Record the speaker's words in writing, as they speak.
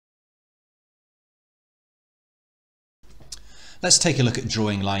Let's take a look at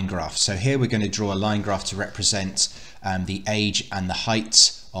drawing line graphs. So here we're going to draw a line graph to represent the age and the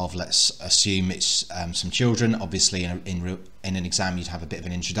height of, let's assume it's some children. Obviously in an exam you'd have a bit of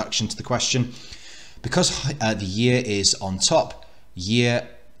an introduction to the question. Because the year is on top,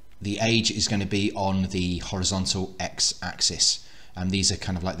 the age is going to be on the horizontal x-axis. These are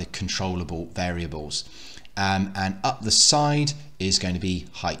kind of like the controllable variables. And up the side is going to be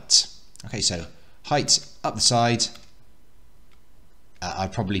height. Okay, so height up the side.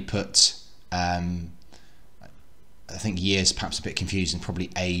 I'd probably put, I think years perhaps a bit confusing, probably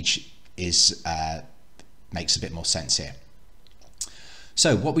age is makes a bit more sense here.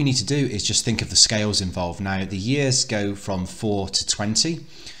 So what we need to do is just think of the scales involved. Now the years go from 4 to 20,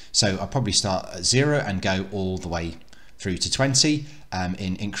 so I'll probably start at 0 and go all the way through to 20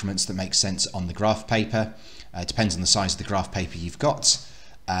 in increments that make sense on the graph paper. It depends on the size of the graph paper you've got.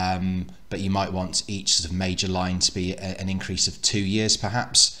 But you might want each sort of major line to be an increase of 2 years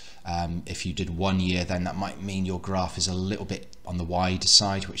perhaps. If you did 1 year, then that might mean your graph is a little bit on the wide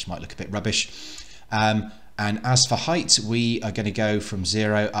side, which might look a bit rubbish. And as for height, we are going to go from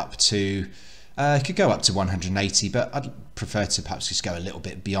 0 up to, could go up to 180, but I'd prefer to perhaps just go a little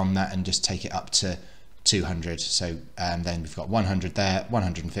bit beyond that and just take it up to 200. So then we've got 100 there,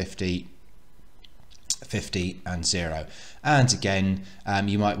 150, 50 and 0. And again,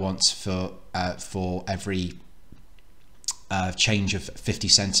 you might want for every change of 50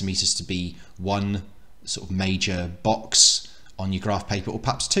 centimeters to be one sort of major box on your graph paper, or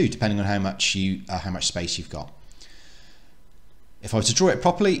perhaps two, depending on how much space you've got. If I were to draw it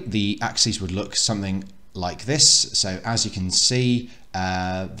properly, the axes would look something like this. So as you can see,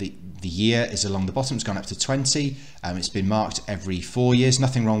 the year is along the bottom, it's gone up to 20. It's been marked every 4 years.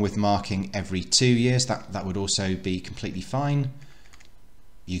 Nothing wrong with marking every 2 years. That would also be completely fine.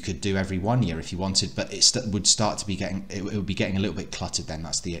 You could do every 1 year if you wanted, but it would start to be getting, it would be getting a little bit cluttered then.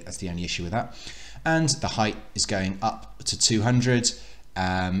 That's the only issue with that. And the height is going up to 200,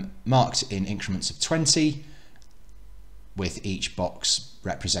 marked in increments of 20, with each box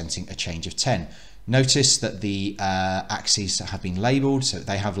representing a change of 10. Notice that the axes have been labelled, so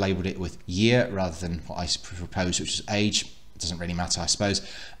they have labelled it with year rather than what I proposed, which is age. It doesn't really matter, I suppose.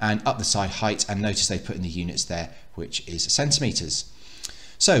 And up the side, height, and notice they put in the units there, which is centimetres.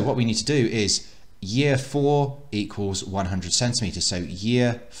 So what we need to do is year 4 equals 100 centimetres. So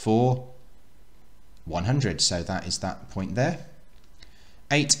year 4, 100. So that is that point there.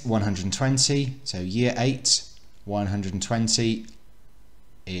 8, 120. So year 8, 120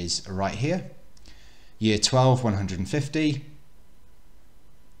 is right here. Year 12, 150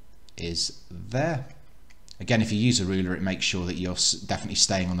 is there. Again, if you use a ruler, it makes sure that you're definitely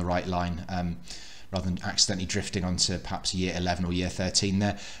staying on the right line, rather than accidentally drifting onto perhaps year 11 or year 13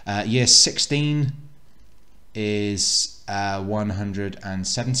 there. Year 16 is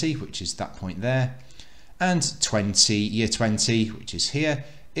 170, which is that point there. And year 20, which is here,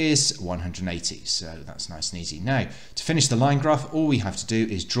 is 180. So that's nice and easy. Now, to finish the line graph, all we have to do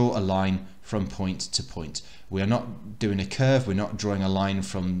is draw a line from point to point. We are not doing a curve, we're not drawing a line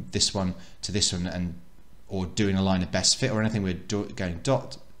from this one to this one or doing a line of best fit or anything. We're going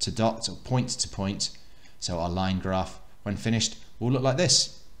dot to dot or point to point. So our line graph, when finished, will look like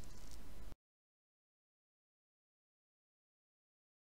this.